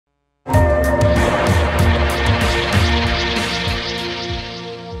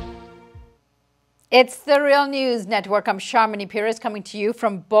It's the Real News Network. I'm Sharmini Pires coming to you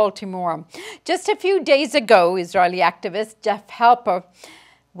from Baltimore. Just a few days ago, Israeli activist Jeff Halper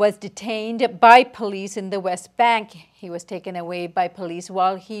was detained by police in the West Bank. He was taken away by police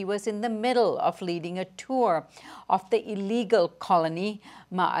while he was in the middle of leading a tour of the illegal colony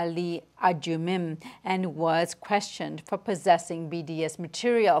Ma'ale Adumim and was questioned for possessing BDS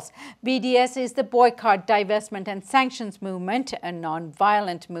materials. BDS is the Boycott, Divestment and Sanctions Movement, a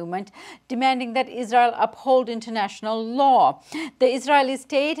non-violent movement demanding that Israel uphold international law. The Israeli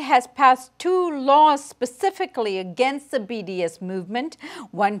state has passed 2 laws specifically against the BDS movement.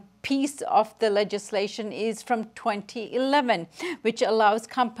 One piece of the legislation is from 2011, which allows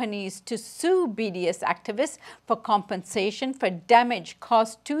companies to sue BDS activists for compensation for damage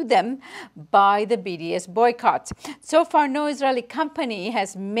caused to them by the BDS boycotts. So far, no Israeli company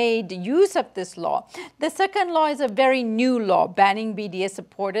has made use of this law. The second law is a very new law banning BDS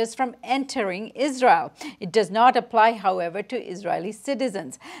supporters from entering Israel. It does not apply, however, to Israeli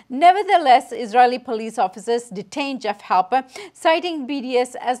citizens. Nevertheless, Israeli police officers detained Jeff Halper, citing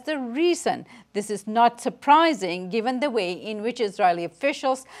BDS as the reason. This is not surprising given the way in which Israeli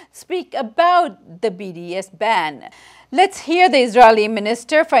officials speak about the BDS ban. Let's hear the Israeli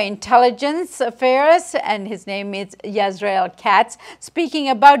Minister for Intelligence Affairs, and his name is Yisrael Katz, speaking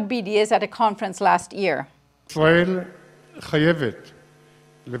about BDS at a conference last year. ישראל חייבת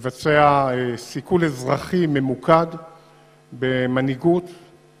לבצע סיכול אזרחי ממוקד במנהיגות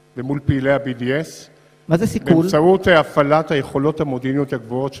ומול פעילי ה-BDS. מה זה סיכול? באמצעות הפעלת היכולות המודיעיניות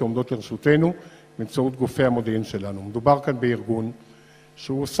הגבוהות שעומדות לרשותנו, באמצעות גופי המודיעין שלנו. מדובר כאן בארגון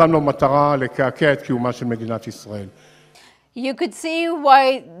שהוא שם לו מטרה לקעקע את קיומה של מדינת ישראל. You could see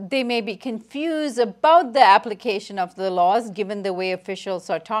why they may be confused about the application of the laws, given the way officials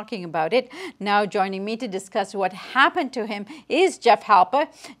are talking about it. Now joining me to discuss what happened to him is Jeff Halper.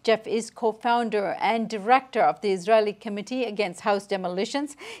 Jeff is co-founder and director of the Israeli Committee Against House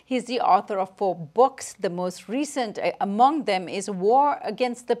Demolitions. He's the author of 4 books. The most recent among them is War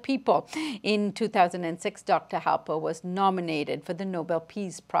Against the People. In 2006, Dr. Halper was nominated for the Nobel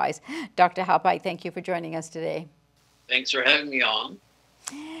Peace Prize. Dr. Halper, I thank you for joining us today. Thanks for having me on.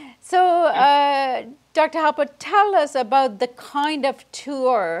 So, Dr. Halper, tell us about the kind of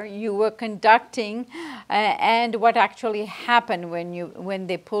tour you were conducting and what actually happened when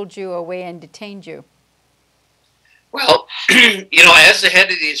they pulled you away and detained you. Well, as the head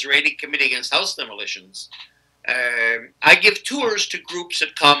of the Israeli Committee Against House Demolitions, I give tours to groups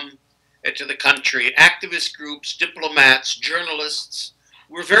that come to the country, activist groups, diplomats, journalists.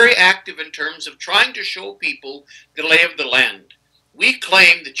 We're very active in terms of trying to show people the lay of the land. We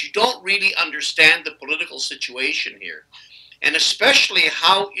claim that you don't really understand the political situation here, and especially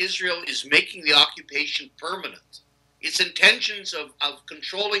how Israel is making the occupation permanent. Its intentions of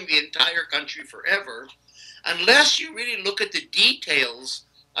controlling the entire country forever, unless you really look at the details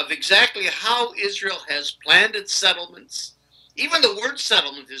of exactly how Israel has planned its settlements. Even the word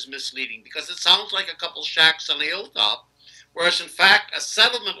settlement is misleading because it sounds like a couple shacks on a hilltop. Whereas, in fact, a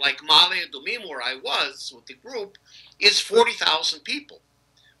settlement like Ma'ale Adumim, where I was with the group, is 40,000 people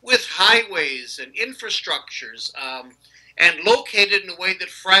with highways and infrastructures and located in a way that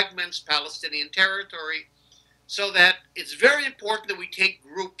fragments Palestinian territory, so that it's very important that we take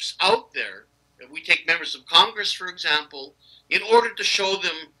groups out there, that we take members of Congress, for example, in order to show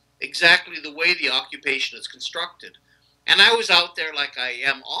them exactly the way the occupation is constructed. And I was out there, like I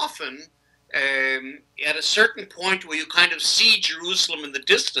am often, at a certain point where you kind of see Jerusalem in the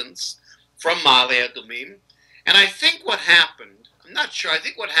distance from Ma'ale Adumim. And I think what happened, I'm not sure, I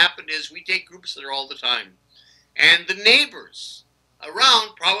think what happened is we take groups there all the time. And the neighbors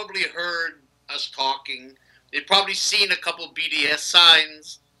around probably heard us talking. They'd probably seen a couple BDS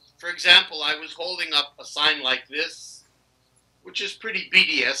signs. For example, I was holding up a sign like this, which is pretty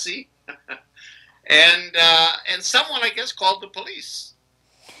BDS-y. and someone, I guess, called the police.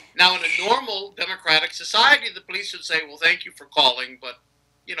 Now, in a normal democratic society, the police would say, well, thank you for calling, but,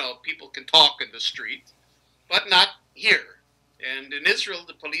 people can talk in the street, but not here. And in Israel,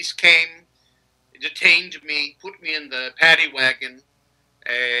 the police came, detained me, put me in the paddy wagon,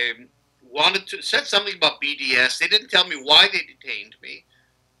 said something about BDS. They didn't tell me why they detained me,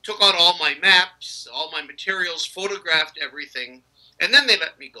 took out all my maps, all my materials, photographed everything, and then they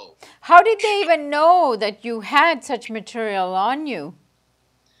let me go. How did they even know that you had such material on you?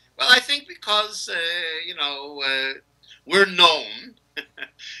 Well, I think because, we're known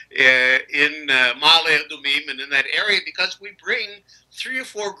in Ma'ale Adumim and in that area because we bring 3 or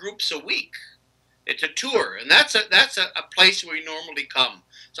 4 groups a week to tour, and that's a place where we normally come.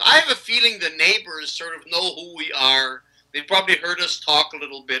 So I have a feeling the neighbors sort of know who we are. They've probably heard us talk a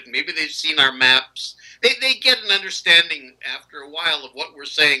little bit. Maybe they've seen our maps. They get an understanding after a while of what we're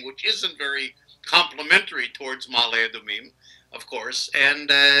saying, which isn't very complimentary towards Ma'ale Adumim, of course.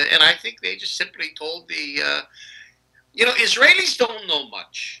 And I think they just simply told the Israelis don't know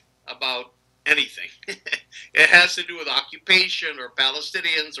much about anything. It has to do with occupation or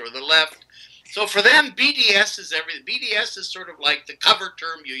Palestinians or the left. So for them, BDS is everything. BDS is sort of like the cover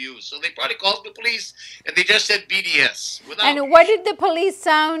term you use. So they probably called the police and they just said BDS. And what did the police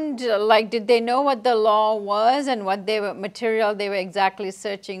sound like? Did they know what the law was and what material they were exactly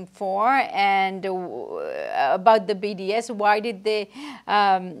searching for? And about the BDS, why did they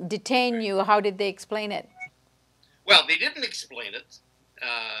detain you? How did they explain it? Well, they didn't explain it,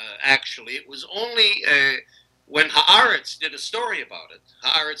 actually. It was only when Haaretz did a story about it,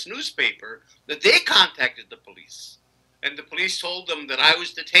 Haaretz newspaper, that they contacted the police. And the police told them that I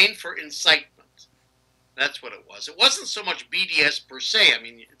was detained for incitement. That's what it was. It wasn't so much BDS per se. I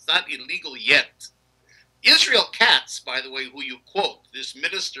mean, it's not illegal yet. Israel Katz, by the way, who you quote, this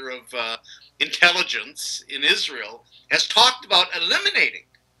minister of intelligence in Israel, has talked about eliminating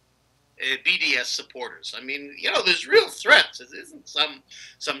BDS supporters. I mean, there's real threats. It isn't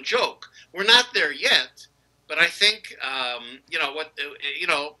some joke. We're not there yet. But I think,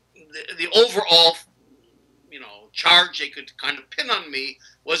 the overall, charge they could kind of pin on me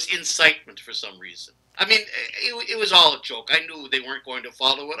was incitement for some reason. I mean, it was all a joke. I knew they weren't going to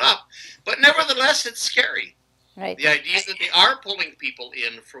follow it up. But nevertheless, it's scary. Right. The idea that they are pulling people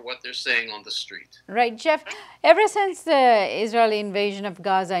in for what they're saying on the street. Right, Jeff. Ever since the Israeli invasion of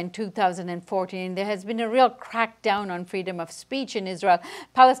Gaza in 2014, there has been a real crackdown on freedom of speech in Israel.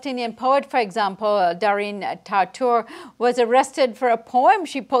 Palestinian poet, for example, Darine Tartour, was arrested for a poem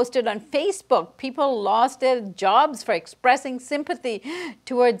she posted on Facebook. People lost their jobs for expressing sympathy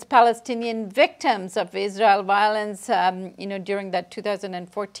towards Palestinian victims of Israel violence, during that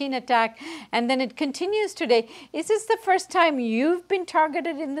 2014 attack. And then it continues today. Is this the first time you've been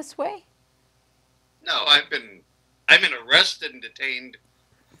targeted in this way? No, I've been arrested and detained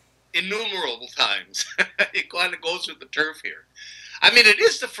innumerable times. It kind of goes with the turf here. I mean, it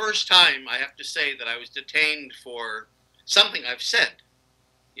is the first time, I have to say, that I was detained for something I've said,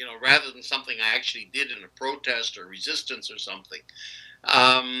 rather than something I actually did in a protest or resistance or something.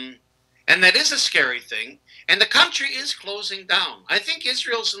 And that is a scary thing. And the country is closing down. I think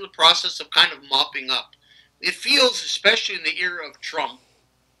Israel's in the process of kind of mopping up. It feels, especially in the era of Trump,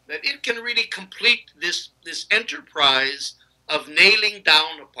 that it can really complete this enterprise of nailing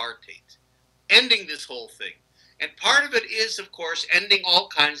down apartheid, ending this whole thing. And part of it is, of course, ending all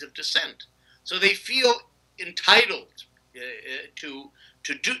kinds of dissent. So they feel entitled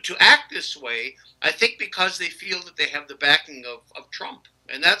to act this way, I think because they feel that they have the backing of Trump.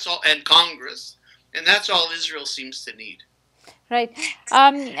 And that's all, and Congress, and that's all Israel seems to need. Right.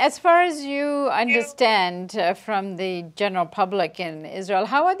 As far as you understand from the general public in Israel,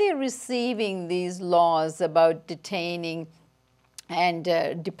 how are they receiving these laws about detaining and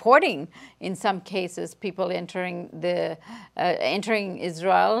deporting, in some cases, people entering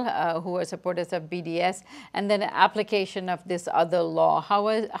Israel who are supporters of BDS, and then application of this other law? How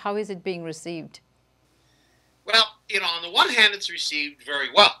is it being received? Well, on the one hand, it's received very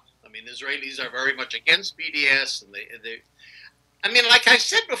well. I mean, Israelis are very much against BDS, and like I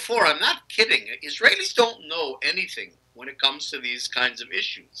said before, I'm not kidding. Israelis don't know anything when it comes to these kinds of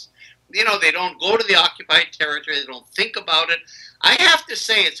issues. They don't go to the occupied territory. They don't think about it. I have to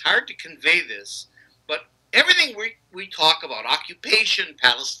say, it's hard to convey this, but everything we talk about, occupation,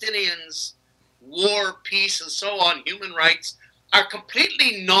 Palestinians, war, peace, and so on, human rights, are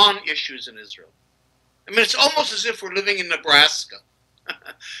completely non-issues in Israel. I mean, it's almost as if we're living in Nebraska.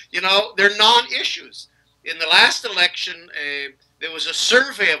 They're non-issues. In the last election, there was a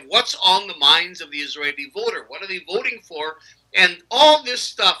survey of what's on the minds of the Israeli voter. What are they voting for? And all this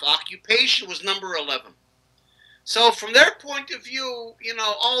stuff, occupation, was number 11. So from their point of view,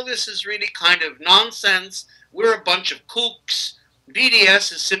 all this is really kind of nonsense. We're a bunch of kooks.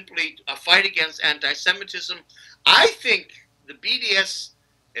 BDS is simply a fight against anti-Semitism. I think the BDS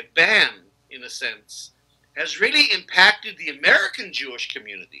ban, in a sense, has really impacted the American Jewish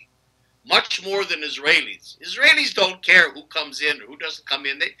community much more than Israelis. Israelis don't care who comes in or who doesn't come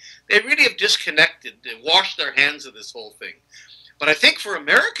in. They really have disconnected. They washed their hands of this whole thing. But I think for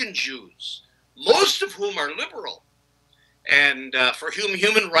American Jews, most of whom are liberal, and for whom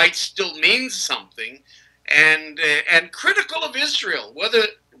human rights still means something, and critical of Israel,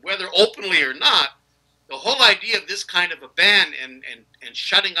 whether openly or not, the whole idea of this kind of a ban and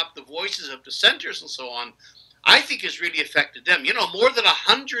shutting up the voices of dissenters and so on, I think has really affected them. More than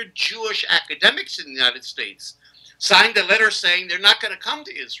 100 Jewish academics in the United States signed a letter saying they're not going to come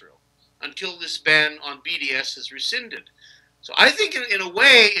to Israel until this ban on BDS is rescinded. So I think in a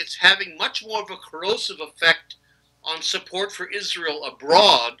way it's having much more of a corrosive effect on support for Israel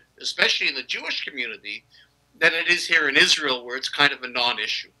abroad, especially in the Jewish community, than it is here in Israel, where it's kind of a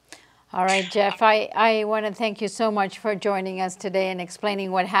non-issue. All right, Jeff, I want to thank you so much for joining us today and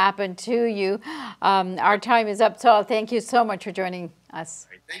explaining what happened to you. Our time is up, so I'll thank you so much for joining us.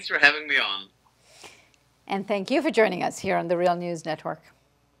 Thanks for having me on. And thank you for joining us here on the Real News Network.